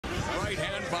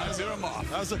buys him off.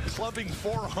 That was a clubbing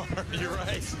forearm. You're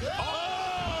right.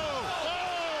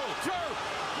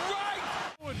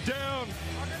 Right down.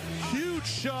 Huge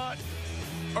shot.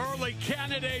 Early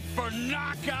candidate for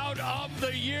knockout of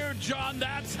the year, John.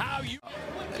 That's how you.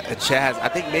 Chaz, I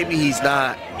think maybe he's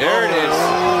not. There it is.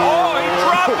 Oh, he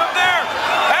dropped him there.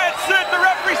 That's it. The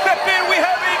referee stepped in. We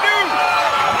have a new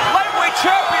lightweight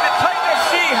champion at Titan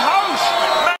FC House.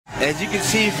 As you can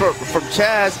see from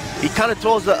Chaz, he kind of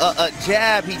throws a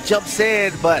jab. He jumps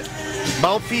in, but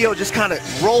Mountfield just kind of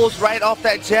rolls right off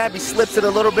that jab. He slips it a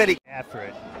little bit. After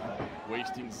it.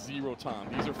 Wasting zero time.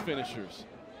 These are finishers.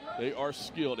 They are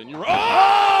skilled, and you're DeAndre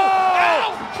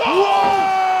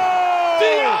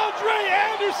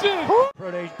Anderson!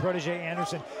 Protege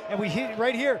Anderson. And we hit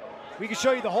right here. We can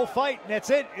show you the whole fight, and that's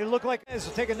it. It looked like this.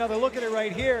 We'll take another look at it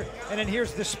right here. And then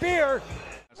here's the spear.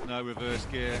 There's no reverse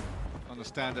gear on the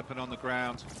stand-up and on the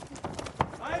ground.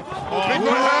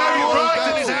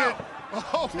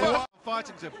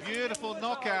 Fighting's a beautiful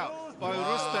knockout by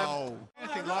Rustem.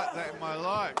 Anything like that in my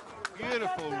life.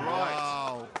 Beautiful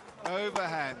right.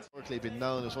 Overhand. Historically been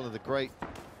known as one of the great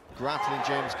grappling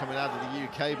gyms coming out of the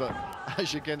UK, but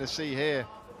as you're going to see here,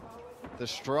 the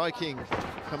striking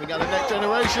coming out of the next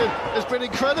generation has been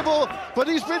incredible, but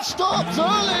he's been stopped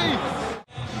early.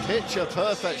 Picture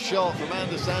perfect shot from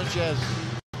Anders Sanchez.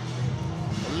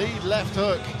 A lead left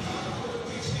hook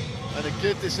and a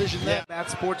good decision there. Mad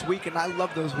Sports Weekend, I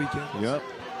love those weekends. Yep.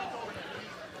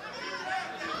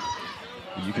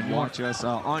 You can watch us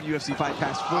on UFC Fight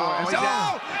Pass 4.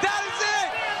 That is it!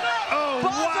 Oh,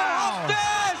 wow!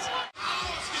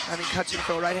 I mean, cuts and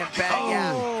throw, right hand bang,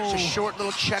 yeah. Just a short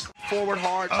little check, forward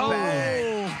hard,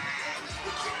 bang.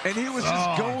 And he was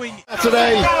just going.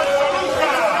 Today,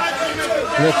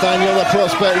 Nathaniel the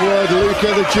Prospect Word,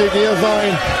 Luca the Junior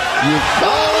Vine.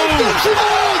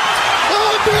 Unbelievable!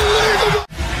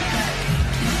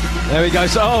 There we go.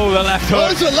 So, the left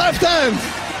hook. It's a left hand.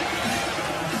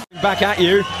 Back at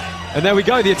you. And there we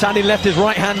go. The Italian left his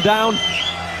right hand down.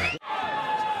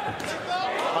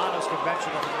 Mono's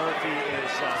conventional Murphy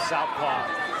is southpaw.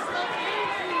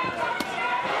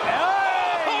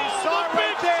 Hey, you saw it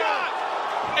right there.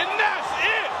 And that's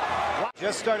it!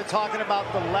 Just started talking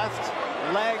about the left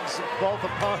legs of both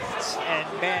opponents. And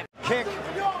man, kick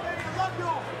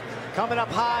coming up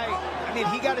high. I mean,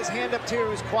 he got his hand up to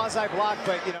his quasi block,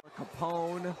 but you know.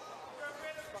 Capone.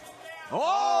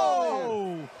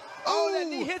 Oh! Oh, that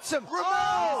knee hits him.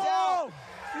 Oh!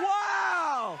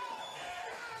 Wow!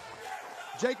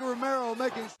 Jacob Romero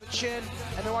making The chin,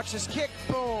 and then watch this kick.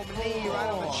 Boom! Knee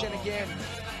right on the chin again.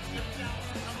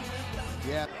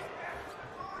 Yeah.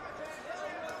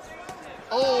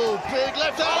 Oh, big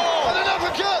left hand, and an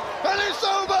uppercut, and it's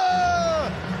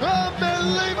over!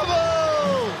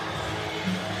 Unbelievable!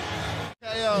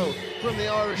 KO from the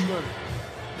Irishman.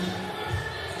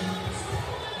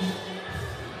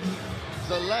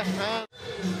 The left hand.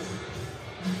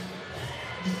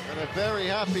 And a very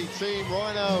happy team.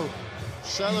 Rhino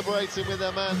celebrating with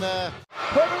their man there.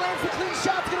 Whoever lands the clean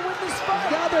shot's gonna win this fight.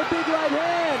 Another big right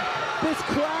hand. This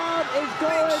crowd is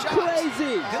going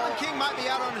crazy. Dylan King might be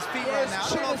out on his feet right now. I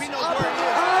don't know if he knows where he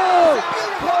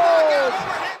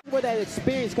is. Where that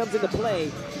experience comes into play.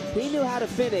 He knew how to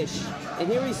finish. And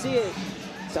here we see it.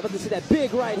 So I'm about to see that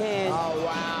big right hand. Oh,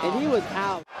 wow. And he was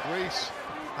out. Reese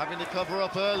having to cover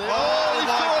up early. Oh, he's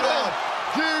caught him!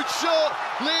 Huge shot!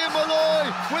 Liam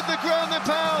Malloy with the ground and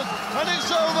pound, and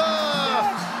it's over!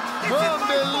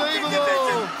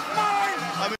 Unbelievable!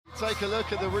 I mean, take a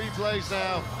look at the replays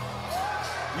now.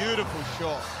 Beautiful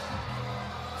shot.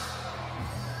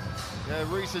 Yeah,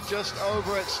 Reese had just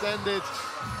overextended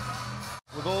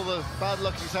with all the bad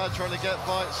luck he's had trying to get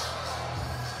fights.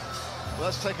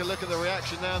 Let's take a look at the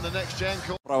reaction now in the next gen.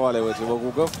 Проваливается его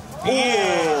Гугов.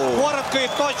 Коротко и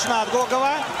точно от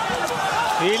Гогова.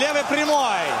 И левый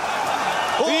прямой.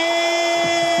 И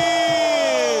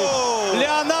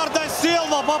Леонардо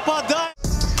Силва попадает.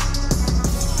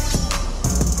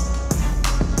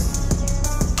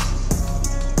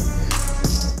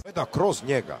 Gleda kroz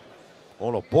njega.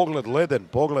 Ono, pogled, leden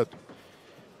pogled.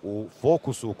 U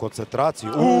fokusu, u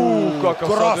koncentraciji. Kakav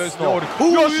sad desni ori.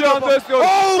 Još jedan desni ori.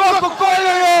 Kako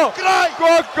koljejo!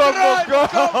 Kakav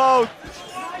nokaut!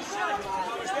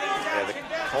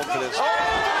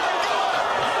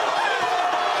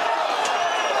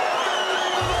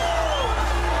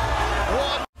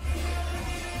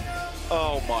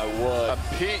 Oh my word. A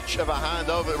peach of a hand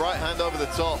over, right hand over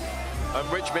the top.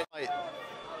 And Rich Midnight.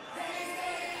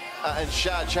 And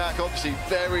Shad Chak obviously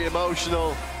very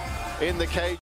emotional in the cage.